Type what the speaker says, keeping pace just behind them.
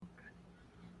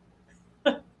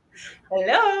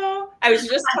Hello. I was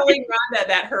just telling Rhonda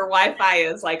that her Wi-Fi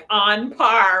is like on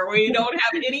par. We don't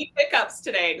have any hiccups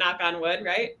today, knock on wood,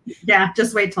 right? Yeah,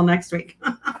 just wait till next week.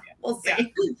 We'll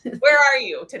see. Yeah. Where are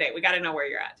you today? We got to know where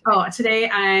you're at today. Oh, today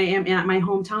I am at my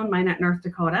hometown, Minot, North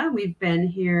Dakota. We've been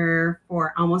here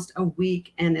for almost a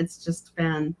week, and it's just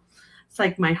been, it's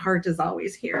like my heart is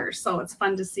always here. So it's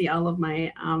fun to see all of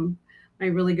my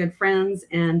really good friends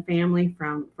and family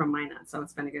from Minot. So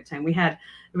it's been a good time.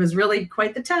 It was really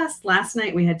quite the test. Last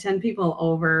night we had 10 people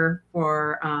over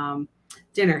for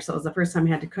dinner. So it was the first time I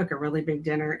had to cook a really big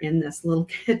dinner in this little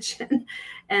kitchen.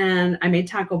 And I made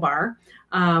taco bar,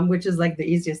 which is like the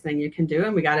easiest thing you can do.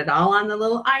 And we got it all on the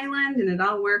little island, and it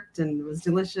all worked, and it was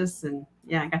delicious. And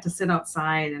yeah, I got to sit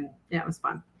outside, and yeah, it was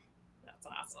fun. That's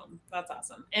awesome. That's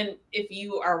awesome. And if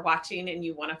you are watching and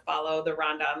you want to follow the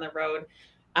Rhonda on the Road,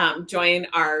 join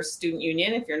our student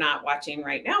union. If you're not watching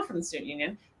right now from the student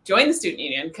union, join the student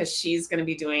union, because she's going to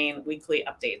be doing weekly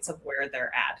updates of where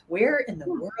they're at. Where in the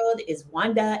world is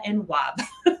Wanda and Wob?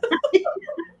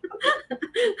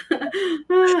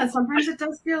 Sometimes it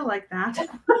does feel like that.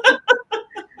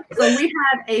 So we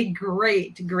had a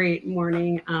great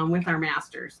morning with our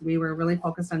masters. We were really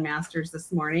focused on masters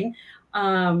this morning.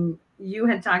 You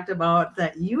had talked about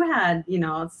that you had,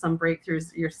 some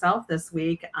breakthroughs yourself this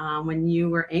week when you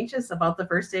were anxious about the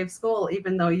first day of school,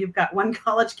 even though you've got one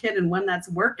college kid and one that's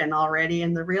working already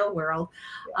in the real world,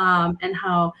 and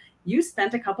how you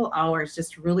spent a couple hours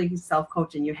just really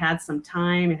self-coaching. You had some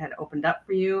time, it had opened up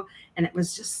for you, and it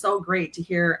was just so great to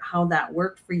hear how that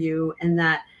worked for you, and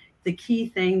that the key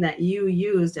thing that you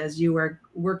used as you were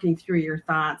working through your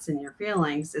thoughts and your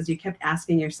feelings is you kept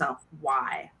asking yourself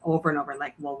why over and over,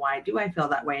 like, well, why do I feel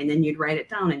that way? And then you'd write it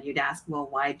down and you'd ask, well,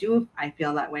 why do I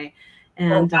feel that way?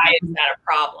 And why is that a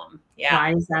problem? Yeah.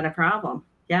 Why is that a problem?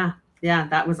 Yeah.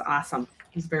 That was awesome.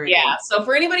 It was very good. So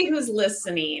for anybody who's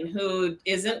listening who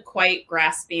isn't quite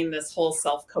grasping this whole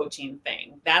self-coaching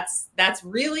thing, that's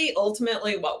really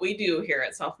ultimately what we do here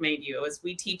at Self-Made You, is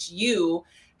we teach you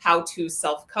how to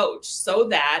self-coach so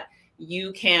that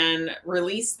you can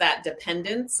release that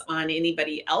dependence on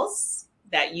anybody else,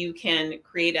 that you can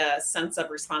create a sense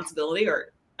of responsibility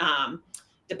or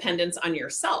dependence on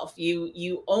yourself.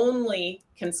 You only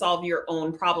can solve your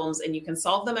own problems, and you can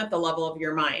solve them at the level of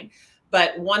your mind.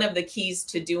 But one of the keys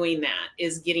to doing that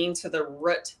is getting to the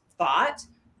root thought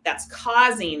that's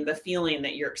causing the feeling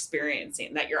that you're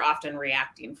experiencing, that you're often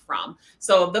reacting from.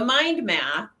 So the mind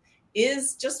math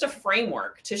is just a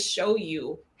framework to show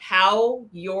you how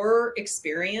your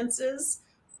experiences,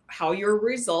 how your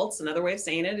results, another way of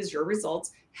saying it is your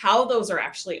results, how those are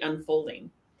actually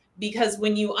unfolding. Because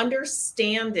when you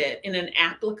understand it in an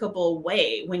applicable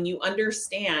way, when you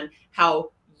understand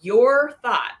how your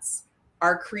thoughts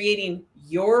are creating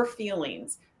your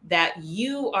feelings that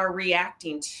you are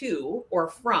reacting to or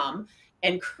from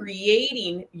and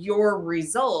creating your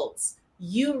results,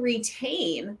 you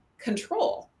retain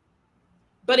control.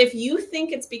 But if you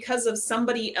think it's because of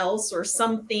somebody else or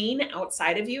something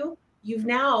outside of you, you've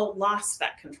now lost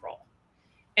that control.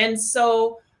 And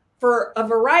so for a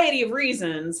variety of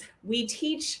reasons, we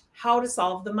teach how to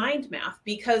solve the mind math,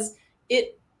 because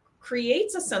it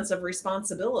creates a sense of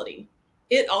responsibility.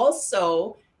 It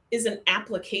also is an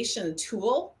application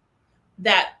tool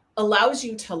that allows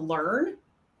you to learn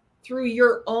through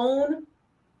your own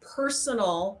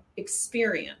personal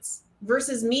experience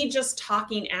versus me just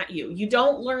talking at you. You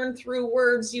don't learn through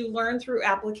words, you learn through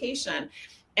application.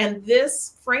 And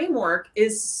this framework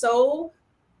is so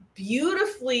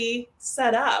beautifully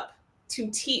set up to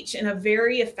teach in a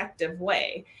very effective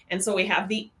way. And so we have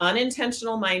the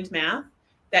unintentional mind math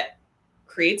that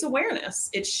creates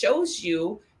awareness. It shows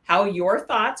you how your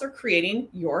thoughts are creating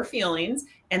your feelings,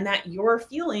 and that your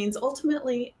feelings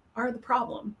ultimately are the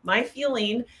problem. My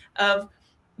feeling of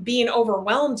being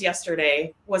overwhelmed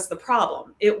yesterday was the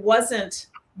problem. It wasn't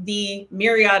the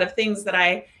myriad of things that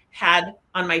I had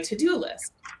on my to-do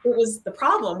list. The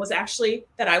problem was actually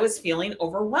that I was feeling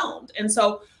overwhelmed. And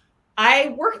so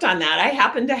I worked on that. I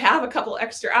happened to have a couple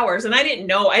extra hours, and I didn't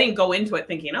go into it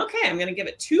thinking, okay, I'm going to give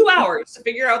it 2 hours to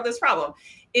figure out this problem.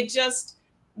 It just,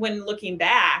 when looking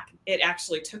back, it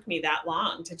actually took me that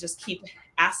long to just keep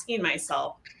asking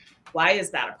myself, why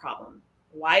is that a problem?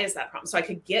 Why is that a problem? So I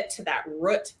could get to that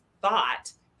root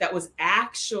thought that was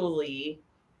actually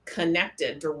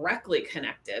directly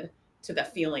connected to the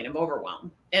feeling of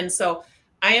overwhelm. And so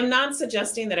I am not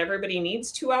suggesting that everybody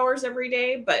needs 2 hours every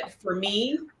day, but for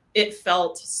me, it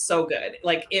felt so good.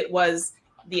 Like it was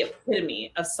the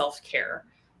epitome of self-care.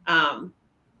 I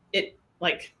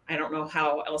don't know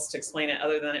how else to explain it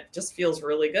other than it just feels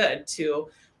really good to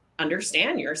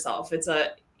understand yourself.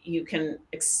 you can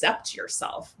accept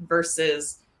yourself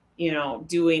versus,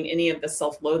 doing any of the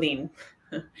self-loathing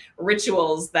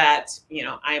rituals that,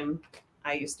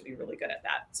 I used to be really good at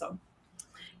that. So.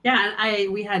 Yeah.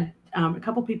 And we had a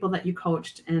couple people that you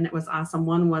coached, and it was awesome.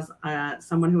 One was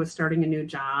someone who was starting a new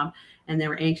job, and they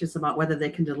were anxious about whether they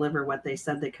could deliver what they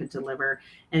said they could deliver,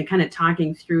 and kind of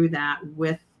talking through that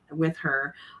with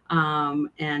her,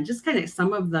 and just kind of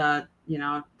some of the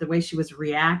the way she was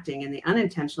reacting in the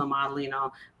unintentional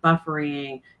model,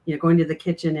 buffering, going to the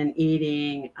kitchen and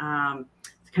eating, kind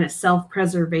of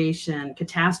self-preservation,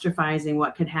 catastrophizing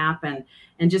what could happen,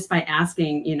 and just by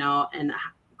asking and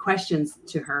questions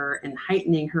to her and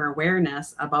heightening her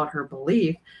awareness about her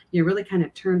belief, you really kind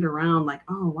of turned around like,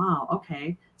 oh wow,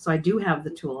 okay, so I do have the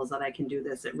tools that I can do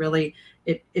this. It really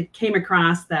it came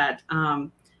across that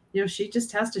she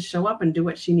just has to show up and do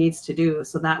what she needs to do.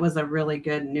 So that was a really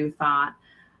good new thought.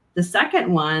 The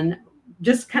second one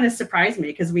just kind of surprised me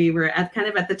because we were at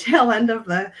the tail end of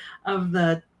the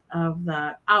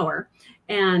hour,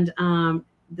 and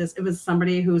it was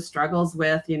somebody who struggles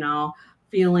with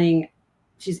feeling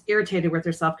she's irritated with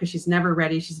herself because she's never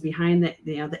ready. She's behind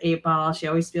the eight ball. She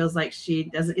always feels like she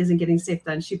isn't getting safe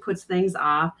done. She puts things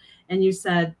off. And you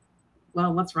said,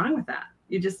 well, what's wrong with that?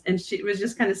 She was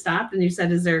just kind of stopped. And you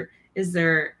said,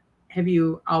 have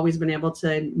you always been able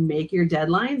to make your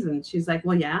deadlines? And she's like,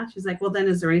 well, yeah. She's like, well, then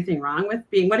is there anything wrong with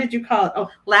being, what did you call it? Oh,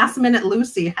 last minute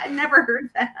Lucy. I never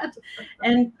heard that.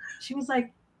 And she was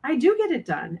like, I do get it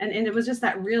done. And it was just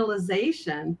that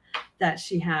realization that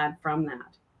she had from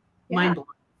that. Yeah. Mind blowing.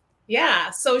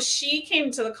 Yeah. So she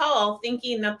came to the call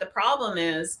thinking that the problem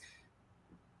is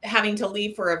having to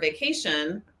leave for a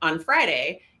vacation on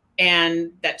Friday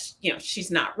and that,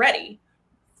 she's not ready.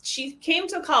 She came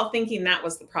to the call thinking that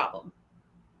was the problem.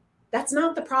 That's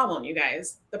not the problem, you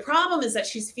guys. The problem is that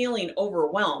she's feeling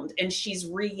overwhelmed and she's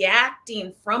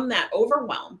reacting from that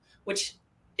overwhelm, which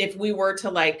if we were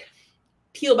to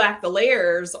peel back the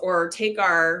layers or take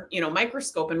our,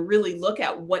 microscope and really look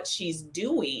at what she's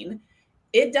doing,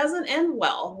 it doesn't end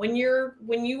well. When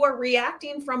you are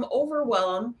reacting from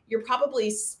overwhelm, you're probably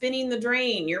spinning the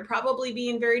drain. You're probably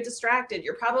being very distracted.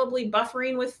 You're probably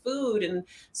buffering with food and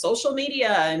social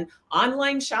media and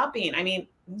online shopping. I mean,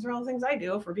 these are all the things I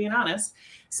do, if we're being honest.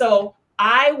 So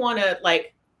I want to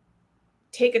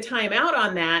take a time out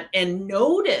on that and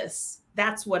notice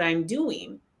that's what I'm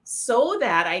doing so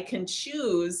that I can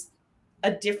choose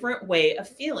a different way of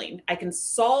feeling. I can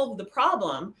solve the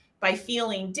problem by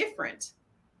feeling different.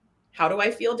 How do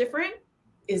I feel different?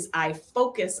 Is I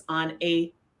focus on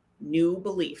a new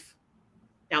belief.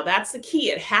 Now that's the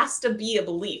key. It has to be a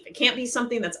belief. It can't be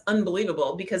something that's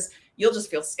unbelievable because you'll just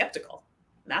feel skeptical.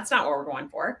 That's not what we're going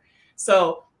for.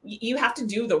 So you have to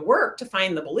do the work to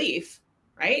find the belief,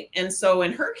 right? And so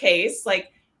in her case,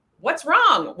 what's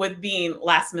wrong with being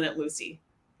last minute Lucy?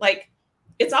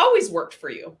 It's always worked for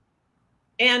you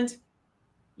and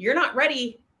you're not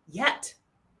ready yet.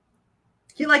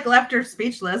 He left her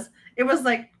speechless. It was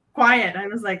quiet. I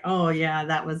was like, oh yeah,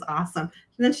 that was awesome.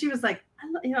 And then she was like,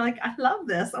 I love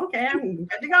this. Okay, I'm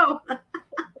good to go.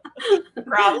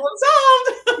 Problem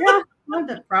solved. Yeah,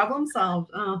 loved it. Problem solved.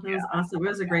 Oh, that was awesome. It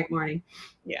was a great morning.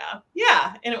 Yeah.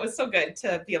 Yeah. And it was so good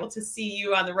to be able to see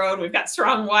you on the road. We've got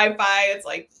strong Wi-Fi. It's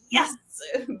yes,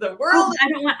 the world.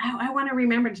 I want to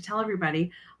remember to tell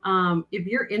everybody, if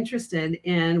you're interested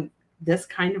in this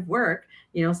kind of work,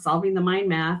 solving the mind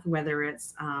math, whether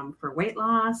it's for weight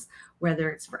loss, whether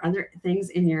it's for other things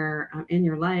in your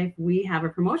life, we have a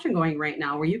promotion going right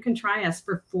now where you can try us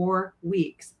for 4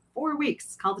 weeks. 4 weeks.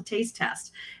 It's called the taste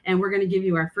test. And we're going to give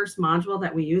you our first module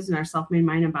that we use in our Self-Made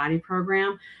Mind and Body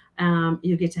program.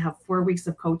 You get to have 4 weeks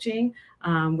of coaching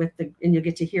and you'll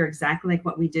get to hear exactly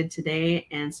what we did today.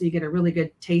 And so you get a really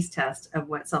good taste test of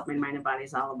what Self-Made Mind and Body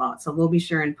is all about. So we'll be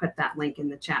sure and put that link in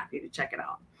the chat for you to check it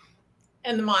out.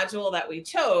 And the module that we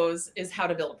chose is how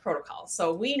to build a protocol.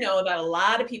 So we know that a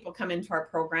lot of people come into our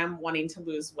program wanting to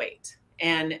lose weight,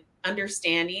 and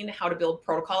understanding how to build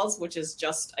protocols, which is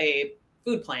just a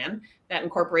food plan that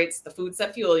incorporates the foods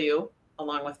that fuel you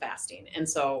along with fasting. And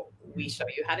so we show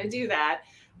you how to do that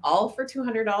all for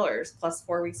 $200 plus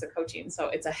 4 weeks of coaching. So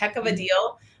it's a heck of a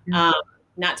deal.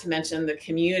 Not to mention the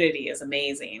community is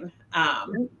amazing.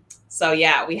 So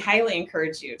yeah, we highly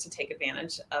encourage you to take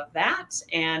advantage of that.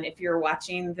 And if you're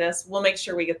watching this, we'll make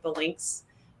sure we get the links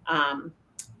on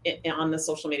the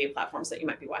social media platforms that you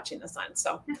might be watching this on.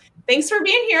 So thanks for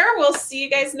being here. We'll see you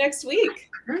guys next week.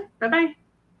 Bye-bye.